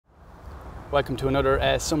welcome to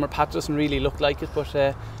another summer. Pat doesn't really look like it, but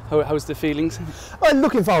how's the feelings? Well,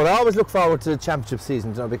 looking forward. I always look forward to the championship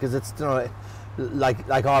season, because it's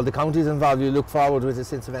like all the counties involved, you look forward with a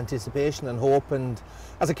sense of anticipation and hope. And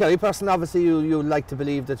as a Kerry person, obviously you like to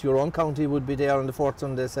believe that your own county would be there on the 4th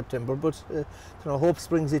Sunday of September, but hope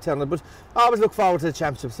springs eternal. But I always look forward to the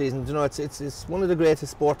championship season. It's one of the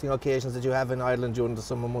greatest sporting occasions that you have in Ireland during the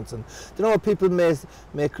summer months. And people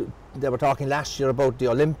they were talking last year about the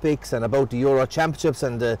Olympics and about the Euro Championships,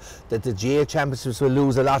 and that the GAA Championships will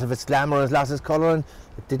lose a lot of its glamour and a lot of its colour, and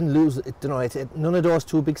it didn't lose. None of those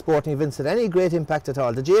two big sporting events had any great impact at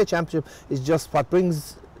all. The GAA Championship is just what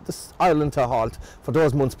brings Ireland to a halt for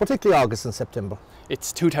those months, particularly August and September.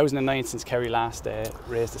 It's 2009 since Kerry last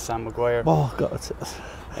raised the Sam Maguire. Oh God!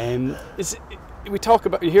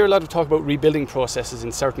 You hear a lot of talk about rebuilding processes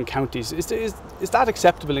in certain counties. Is that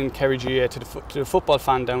acceptable in Kerry GAA to the football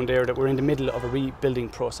fan down there, that we're in the middle of a rebuilding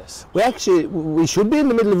process? We should be in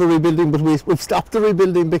the middle of a rebuilding, but we've stopped the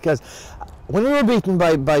rebuilding because when we were beaten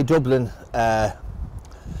by Dublin,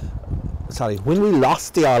 when we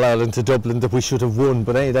lost the All-Ireland to Dublin, that we should have won,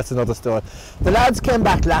 but anyway, that's another story. The lads came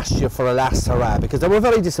back last year for a last hurrah because they were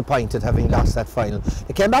very disappointed having lost that final.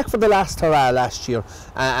 They came back for the last hurrah last year,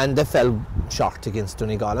 and they fell short against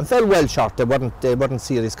Donegal, and fell well short. They weren't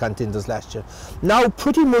serious contenders last year. Now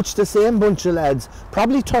pretty much the same bunch of lads,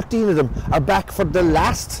 probably 13 of them, are back for the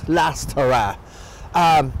last hurrah.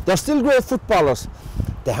 They're still great footballers.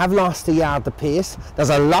 They have lost a yard of pace.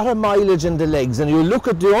 There's a lot of mileage in the legs, and you look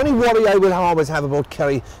at the only worry I will always have about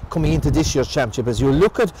Kerry coming into this year's championship is you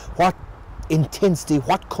look at what intensity,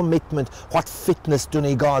 what commitment, what fitness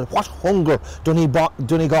Donegal, what hunger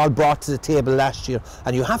Donegal brought to the table last year,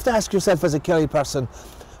 and you have to ask yourself as a Kerry person,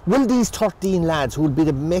 will these 13 lads who will be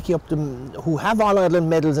who have All-Ireland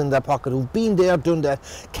medals in their pocket, who've been there, done that,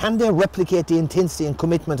 can they replicate the intensity and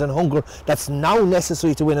commitment and hunger that's now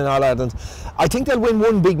necessary to win in All-Ireland? I think they'll win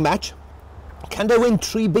one big match. Can they win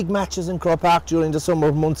 3 big matches in Croke Park during the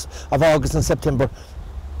summer months of August and September?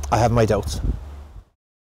 I have my doubts.